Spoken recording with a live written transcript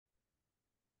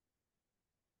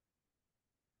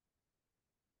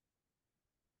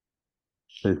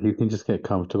So if you can just get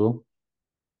comfortable,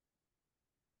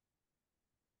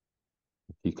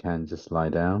 if you can just lie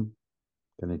down,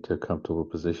 get into a comfortable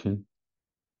position,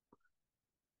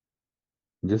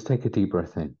 and just take a deep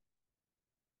breath in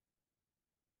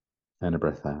and a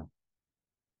breath out.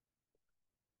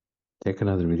 Take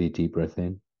another really deep breath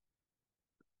in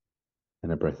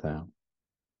and a breath out.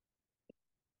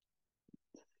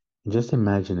 And just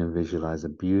imagine and visualize a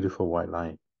beautiful white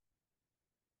light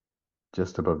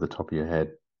just above the top of your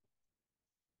head.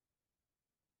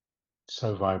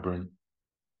 So vibrant,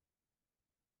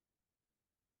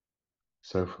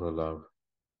 so full of love.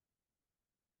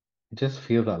 And just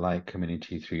feel that light coming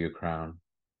into you through your crown,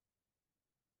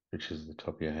 which is the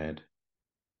top of your head.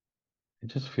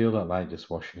 And just feel that light just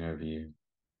washing over you.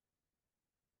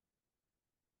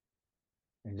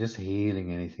 And just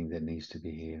healing anything that needs to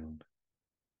be healed.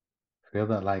 Feel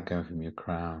that light going from your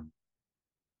crown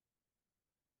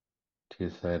to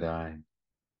your third eye,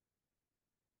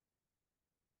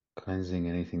 cleansing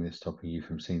anything that's stopping you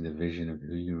from seeing the vision of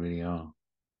who you really are.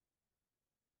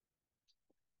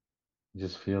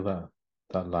 Just feel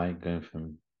that light going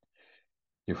from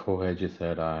your forehead, your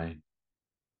third eye,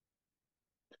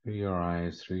 through your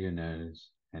eyes, through your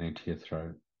nose, and into your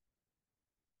throat,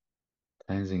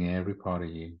 cleansing every part of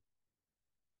you.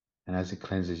 And as it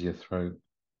cleanses your throat,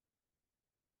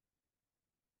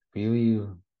 feel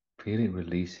it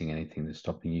releasing anything that's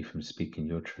stopping you from speaking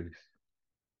your truth,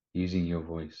 using your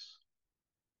voice.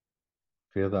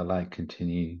 Feel that light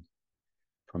continue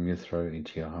from your throat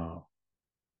into your heart.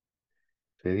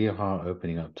 Feel your heart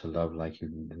opening up to love like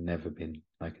you've never been,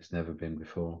 like it's never been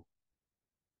before.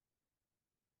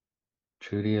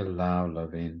 Truly allow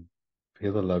love in.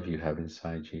 Feel the love you have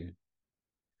inside you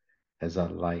as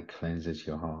that light cleanses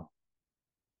your heart.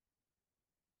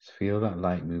 Just feel that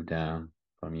light move down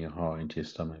from your heart into your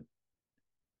stomach.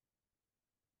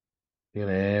 Feel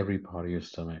every part of your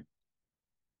stomach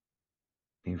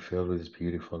being filled with this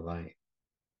beautiful light.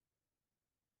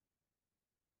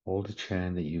 All the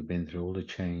churn that you've been through, all the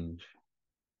change,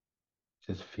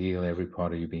 just feel every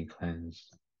part of you being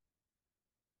cleansed.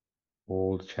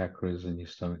 All the chakras in your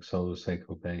stomach, solar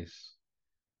sacral base,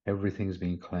 everything's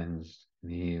being cleansed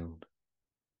and healed.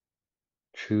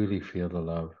 Truly feel the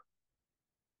love.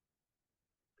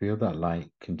 Feel that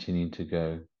light continuing to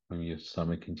go from your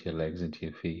stomach into your legs, into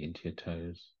your feet, into your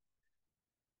toes.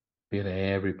 Feel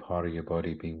every part of your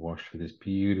body being washed with this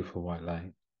beautiful white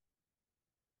light.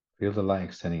 Feel the light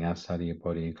extending outside of your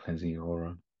body and cleansing your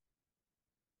aura.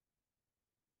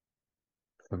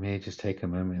 From here, just take a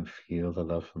moment and feel the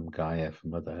love from Gaia, from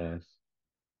Mother Earth.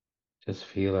 Just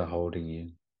feel her holding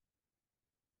you.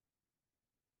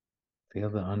 Feel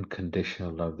the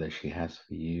unconditional love that she has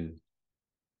for you.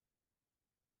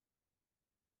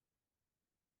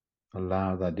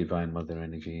 Allow that divine mother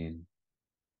energy in.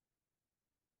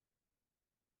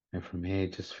 And from here,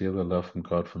 just feel the love from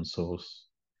God, from Source.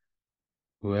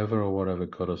 Whoever or whatever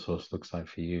God or Source looks like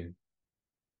for you.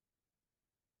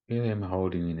 Feel him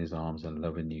holding you in his arms and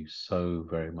loving you so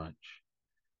very much.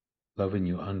 Loving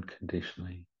you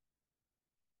unconditionally.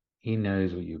 He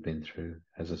knows what you've been through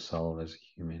as a soul, as a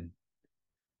human.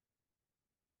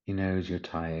 He knows you're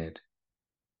tired,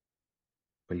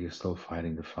 but you're still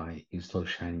fighting the fight. You're still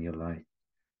shining your light.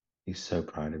 He's so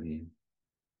proud of you.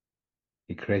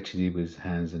 He created you with his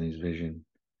hands and his vision,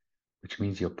 which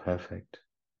means you're perfect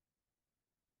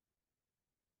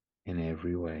in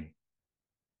every way.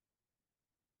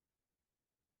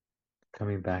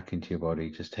 Coming back into your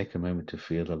body, just take a moment to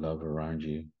feel the love around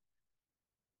you.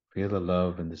 Feel the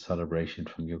love and the celebration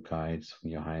from your guides,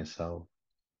 from your higher self.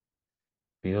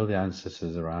 Feel the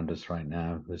ancestors around us right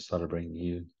now who are celebrating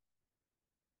you.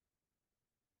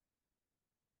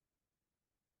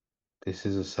 This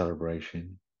is a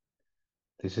celebration.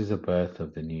 This is a birth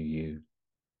of the new you.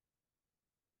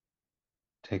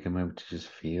 Take a moment to just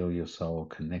feel your soul,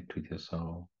 connect with your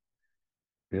soul.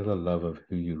 Feel the love of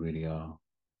who you really are.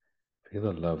 Feel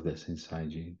the love that's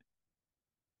inside you.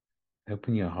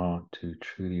 Open your heart to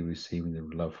truly receiving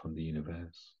the love from the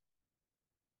universe.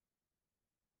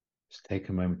 Just take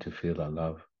a moment to feel that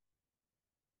love.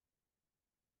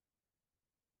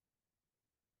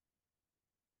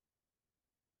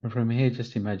 And from here,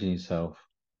 just imagine yourself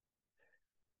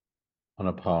on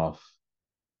a path.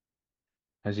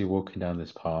 As you're walking down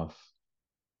this path,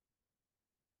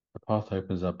 the path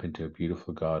opens up into a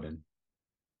beautiful garden.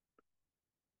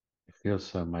 It feels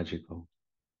so magical.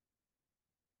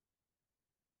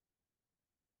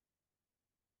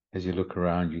 As you look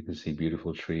around, you can see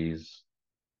beautiful trees,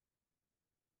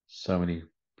 so many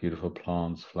beautiful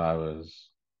plants, flowers,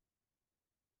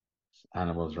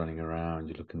 animals running around.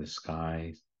 You look in the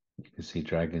sky, You can see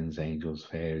dragons, angels,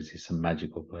 fairies. It's a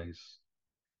magical place.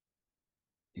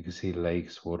 You can see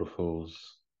lakes,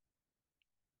 waterfalls.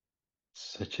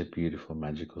 Such a beautiful,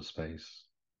 magical space.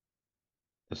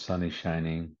 The sun is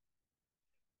shining.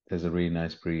 There's a really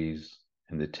nice breeze,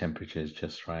 and the temperature is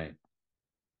just right.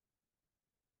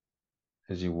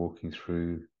 As you're walking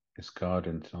through this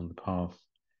garden on the path,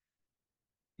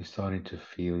 you're starting to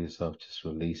feel yourself just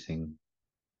releasing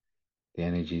the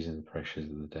energies and the pressures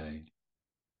of the day.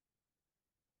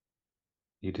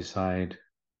 You decide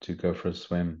to go for a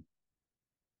swim,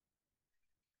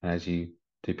 and as you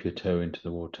dip your toe into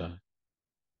the water,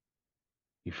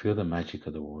 you feel the magic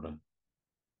of the water.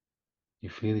 You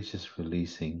feel it's just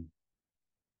releasing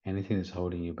anything that's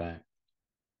holding you back.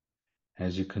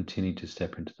 As you continue to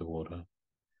step into the water,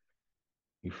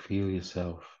 you feel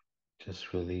yourself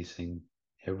just releasing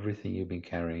everything you've been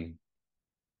carrying.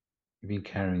 You've been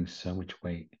carrying so much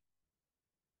weight.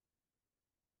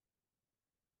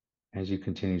 As you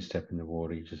continue to step in the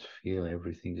water, you just feel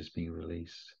everything just being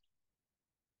released.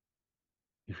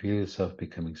 You feel yourself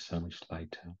becoming so much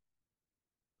lighter.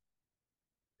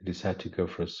 You decide to go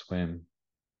for a swim,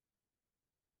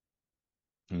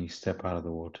 and you step out of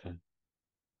the water.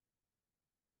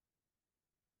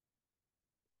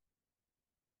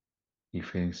 You're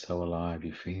feeling so alive.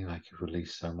 You're feeling like you've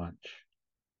released so much.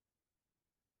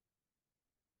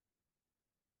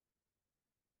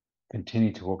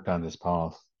 Continue to walk down this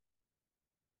path.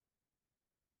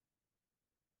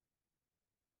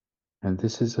 And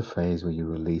this is a phase where you're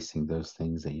releasing those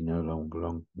things that you no longer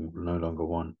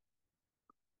want.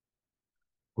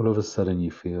 All of a sudden,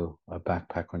 you feel a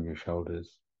backpack on your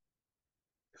shoulders.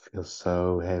 You feel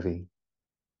so heavy.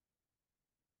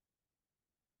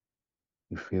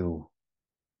 You feel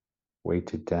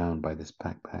weighted down by this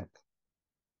backpack.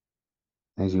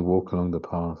 As you walk along the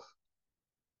path,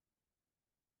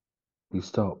 you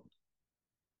stop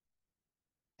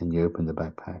and you open the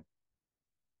backpack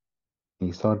and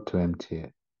you start to empty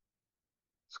it.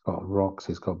 It's got rocks,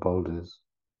 it's got boulders.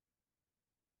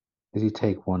 As you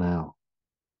take one out,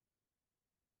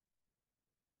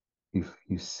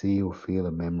 you see or feel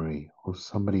a memory of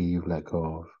somebody you've let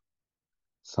go of,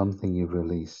 something you've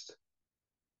released,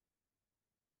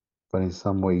 but in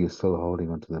some way you're still holding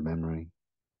onto the memory.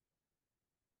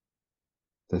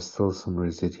 There's still some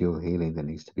residual healing that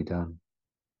needs to be done.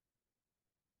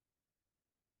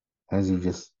 As you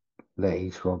just let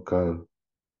each rock go,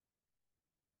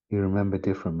 you remember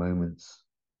different moments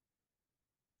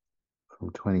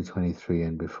from 2023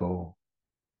 and before,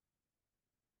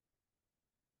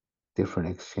 different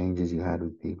exchanges you had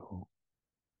with people,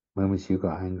 moments you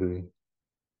got angry,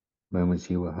 moments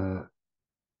you were hurt.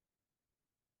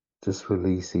 Just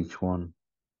release each one.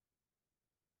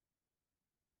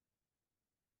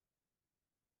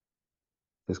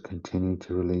 Just continue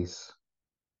to release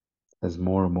as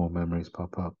more and more memories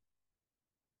pop up.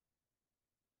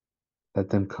 Let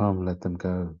them come, let them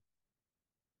go.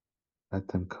 Let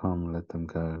them come, let them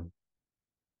go.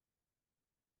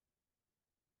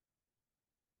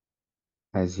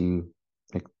 As you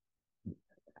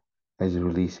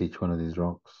release each one of these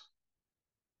rocks,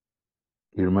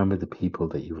 you remember the people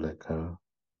that you've let go,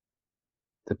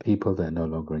 the people that are no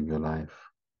longer in your life.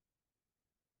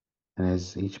 And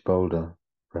as each boulder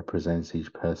represents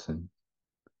each person,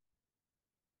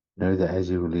 know that as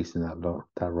you're releasing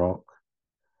that rock,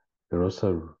 you're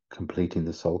also completing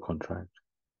the soul contract,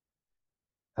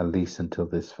 at least until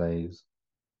this phase.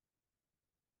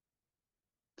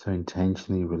 So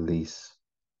intentionally release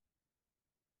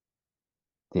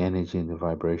the energy and the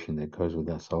vibration that goes with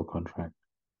that soul contract,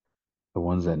 the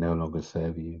ones that no longer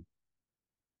serve you.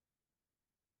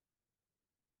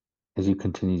 As you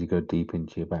continue to go deep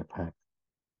into your backpack,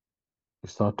 you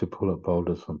start to pull up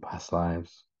boulders from past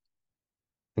lives,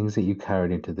 things that you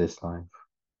carried into this life.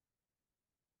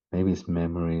 Maybe it's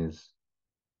memories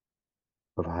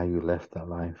of how you left that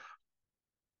life.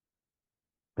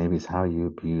 Maybe it's how you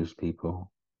abused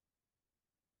people.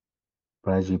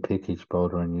 But as you pick each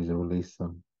boulder and you release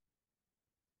them,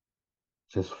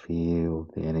 just feel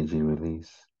the energy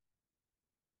release.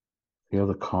 Feel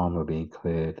the karma being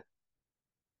cleared.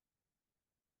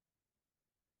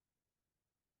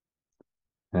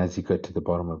 And as you get to the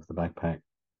bottom of the backpack,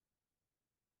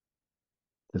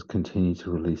 just continue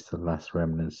to release the last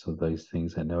remnants of those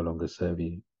things that no longer serve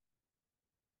you.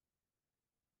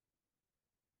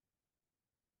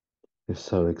 You're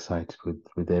so excited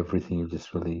with everything you've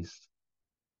just released.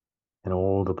 And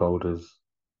all the boulders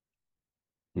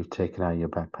you've taken out of your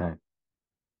backpack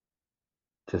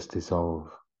just dissolve.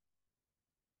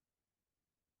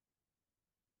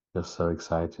 You're so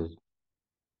excited.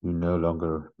 You no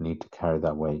longer need to carry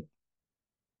that weight.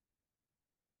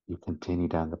 You continue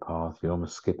down the path. You're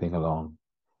almost skipping along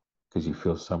because you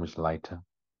feel so much lighter.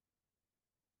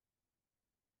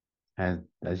 And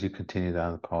as you continue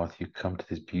down the path, you come to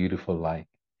this beautiful light.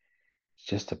 It's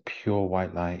just a pure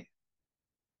white light.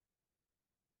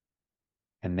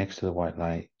 And next to the white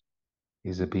light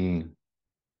is a being.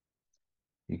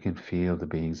 You can feel the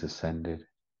beings ascended.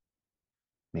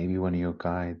 Maybe one of your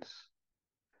guides,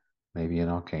 maybe an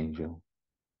archangel.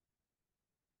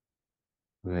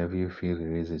 Whoever you feel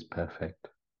it is perfect.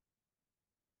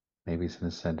 Maybe it's an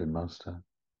ascended master.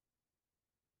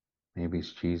 Maybe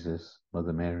it's Jesus,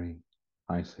 Mother Mary,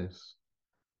 Isis,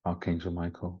 Archangel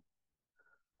Michael,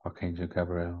 Archangel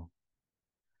Gabriel,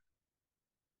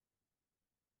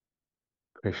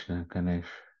 Krishna, Ganesh.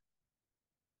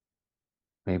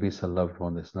 Maybe it's a loved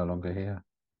one that's no longer here.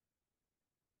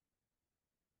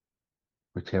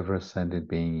 Whichever ascended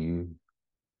being you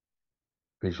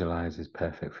visualize is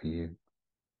perfect for you.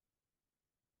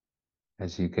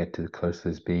 As you get to the close to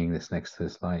this being that's next to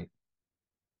this light,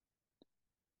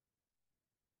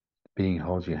 the being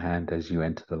holds your hand as you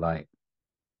enter the light.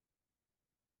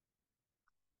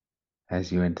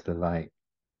 As you enter the light,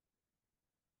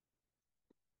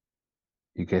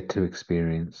 you get to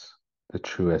experience the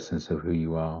true essence of who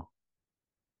you are.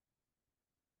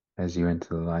 As you enter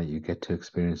the light, you get to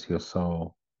experience your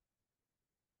soul,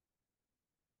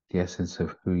 the essence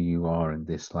of who you are in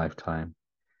this lifetime,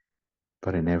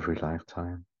 but in every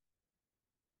lifetime.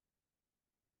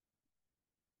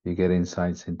 You get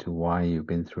insights into why you've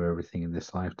been through everything in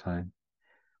this lifetime,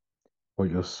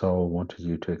 what your soul wanted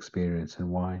you to experience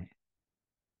and why.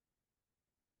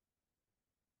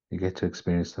 You get to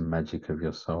experience the magic of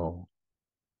your soul,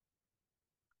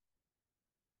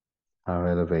 how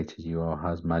elevated you are,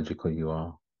 how magical you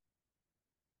are.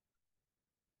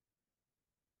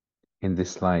 In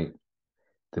this light,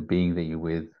 the being that you're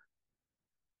with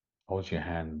holds your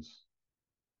hands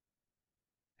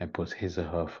and puts his or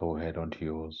her forehead onto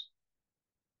yours.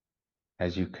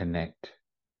 As you connect,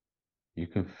 you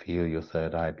can feel your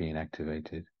third eye being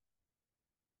activated.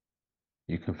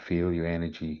 You can feel your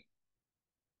energy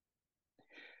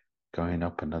going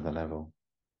up another level.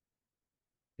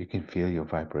 You can feel your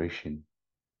vibration,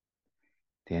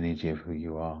 the energy of who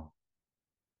you are,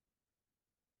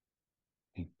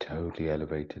 being totally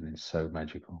elevated and so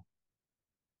magical.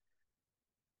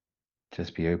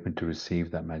 Just be open to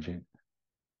receive that magic,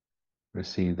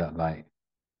 receive that light.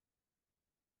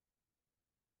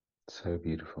 So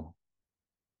beautiful.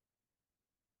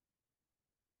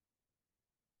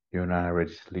 You're now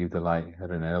ready to leave the light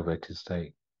at an elevated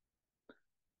state.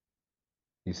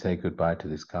 You say goodbye to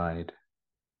this guide,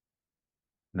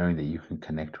 knowing that you can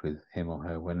connect with him or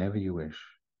her whenever you wish.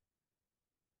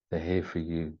 They're here for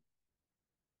you.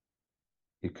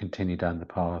 You continue down the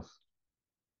path.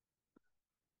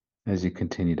 As you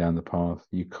continue down the path,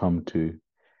 you come to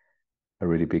a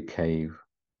really big cave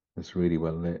that's really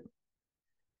well lit.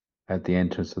 At the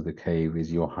entrance of the cave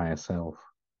is your higher self.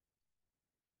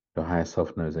 Your higher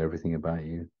self knows everything about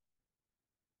you,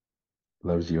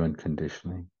 loves you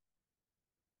unconditionally,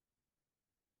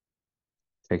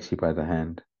 takes you by the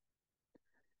hand,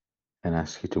 and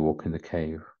asks you to walk in the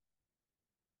cave.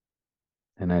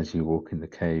 And as you walk in the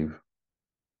cave,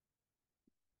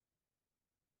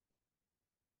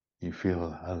 you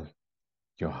feel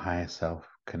your higher self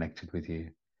connected with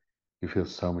you. You feel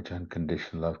so much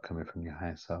unconditional love coming from your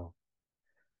higher self.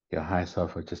 Your higher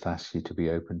self will just ask you to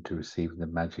be open to receiving the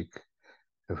magic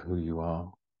of who you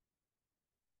are.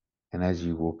 And as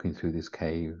you're walking through this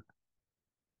cave,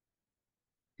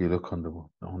 you look on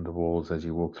the walls as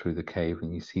you walk through the cave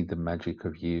and you see the magic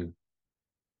of you.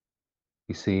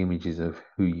 You see images of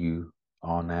who you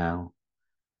are now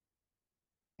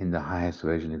in the highest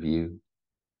version of you.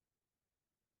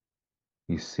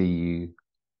 You see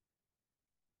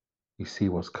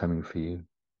what's coming for you,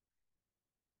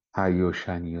 how you're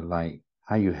shining your light,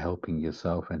 how you're helping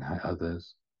yourself and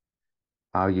others,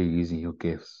 how you're using your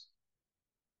gifts.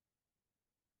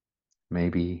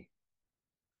 Maybe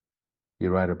you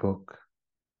write a book.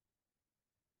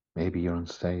 Maybe you're on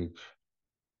stage.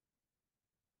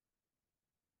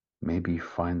 Maybe you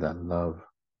find that love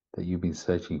that you've been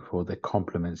searching for that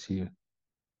complements you.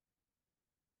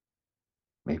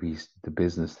 Maybe the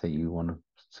business that you want to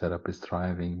set up is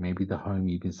thriving. Maybe the home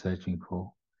you've been searching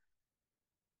for,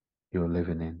 you're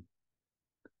living in.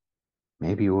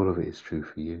 Maybe all of it is true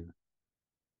for you.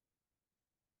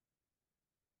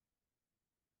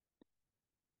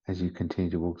 As you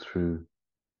continue to walk through,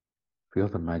 feel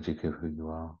the magic of who you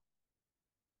are.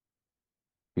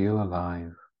 Feel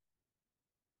alive.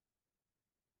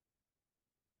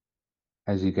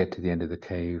 As you get to the end of the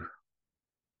cave,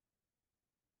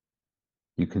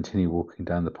 You continue walking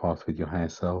down the path with your higher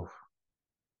self,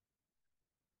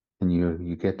 and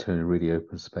you get to a really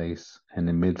open space, and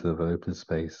in the middle of open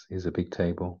space is a big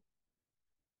table.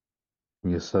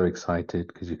 And you're so excited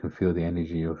because you can feel the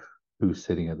energy of who's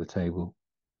sitting at the table.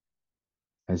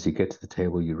 As you get to the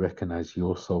table, you recognize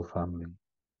your soul family,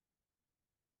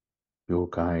 your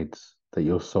guides that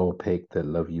your soul picked that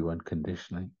love you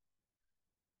unconditionally.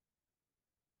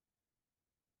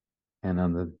 And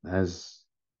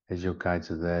as your guides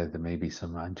are there, there may be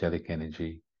some angelic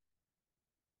energy,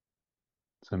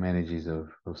 some energies of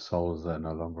souls that are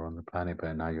no longer on the planet but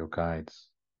are now your guides.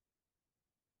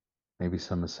 Maybe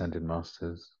some ascended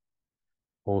masters,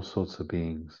 all sorts of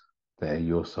beings that are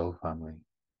your soul family.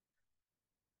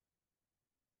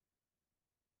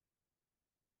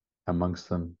 Amongst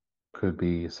them could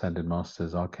be ascended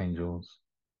masters, archangels,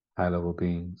 high-level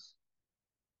beings.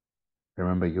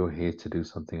 Remember, you're here to do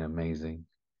something amazing.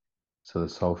 So the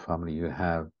soul family you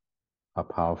have are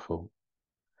powerful.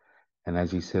 And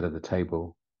as you sit at the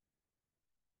table,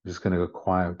 I'm just going to go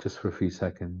quiet just for a few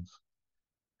seconds.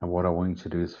 And what I want you to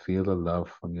do is feel the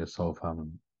love from your soul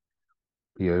family.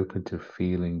 Be open to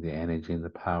feeling the energy and the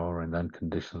power and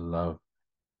unconditional love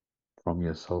from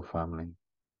your soul family.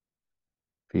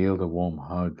 Feel the warm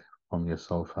hug from your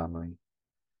soul family.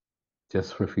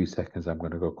 Just for a few seconds, I'm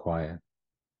going to go quiet.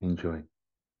 Enjoy.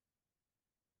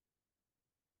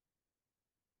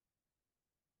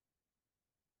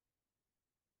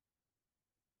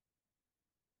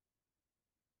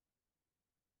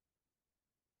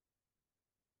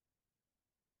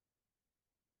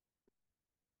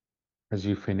 As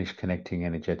you finish connecting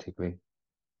energetically,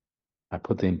 I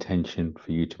put the intention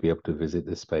for you to be able to visit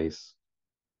this space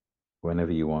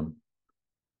whenever you want,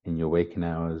 in your waking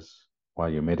hours, while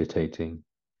you're meditating,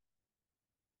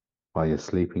 while you're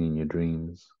sleeping in your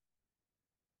dreams.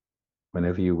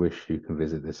 Whenever you wish, you can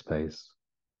visit this space.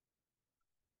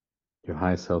 Your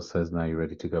higher self says now you're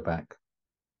ready to go back.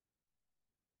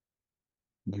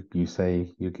 You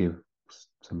say you give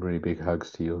some really big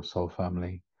hugs to your soul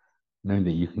family, knowing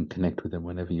that you can connect with them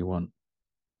whenever you want.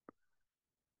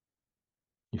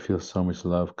 You feel so much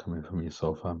love coming from your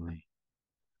soul family.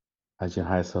 As your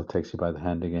higher self takes you by the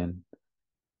hand again,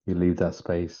 you leave that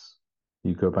space.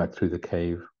 You go back through the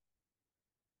cave.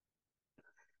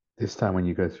 This time when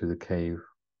you go through the cave,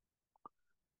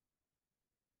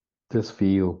 just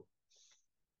feel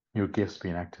your gifts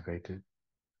being activated.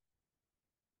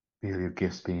 Feel your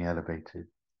gifts being elevated.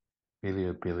 Feel your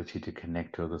ability to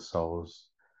connect to other souls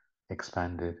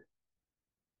expanded.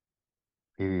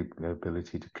 Feel your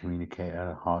ability to communicate at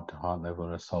a heart-to-heart level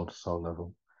or a soul-to-soul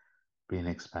level being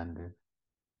expanded.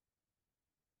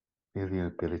 Feel your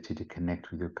ability to connect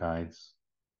with your guides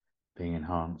being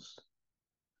enhanced.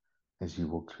 As you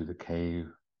walk through the cave,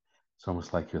 it's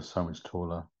almost like you're so much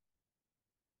taller.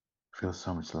 Feel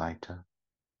so much lighter.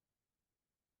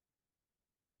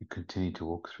 You continue to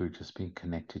walk through just being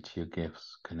connected to your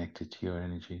gifts, connected to your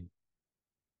energy.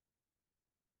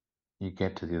 You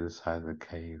get to the other side of the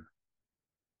cave.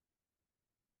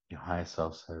 Your higher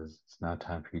self says, it's now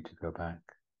time for you to go back.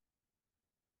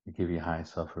 You give your higher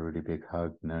self a really big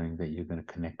hug, knowing that you're going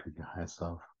to connect with your higher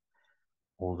self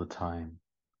all the time.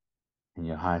 And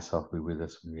your higher self will be with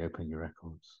us when we open your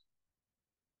records.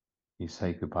 You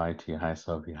say goodbye to your higher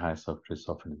self drifts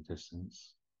off in the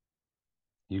distance.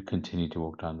 You continue to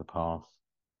walk down the path,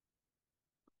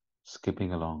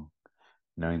 skipping along,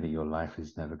 knowing that your life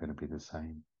is never going to be the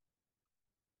same.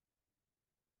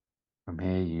 From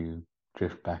here, you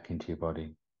drift back into your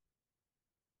body.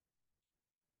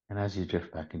 And as you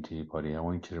drift back into your body, I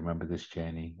want you to remember this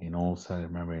journey in all cellular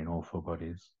memory in all four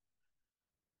bodies.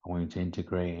 I want you to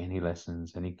integrate any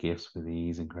lessons, any gifts with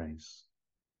ease and grace.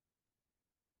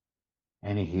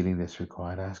 Any healing that's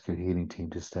required, ask your healing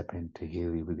team to step in to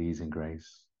heal you with ease and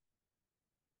grace.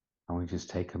 And we just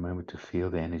take a moment to feel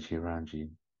the energy around you.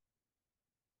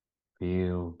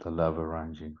 Feel the love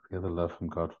around you. Feel the love from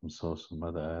God, from Source, from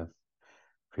Mother Earth.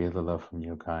 Feel the love from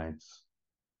your guides.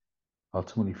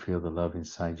 Ultimately, feel the love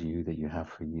inside you that you have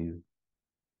for you,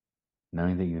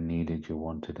 knowing that you're needed, you're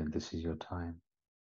wanted, and this is your time.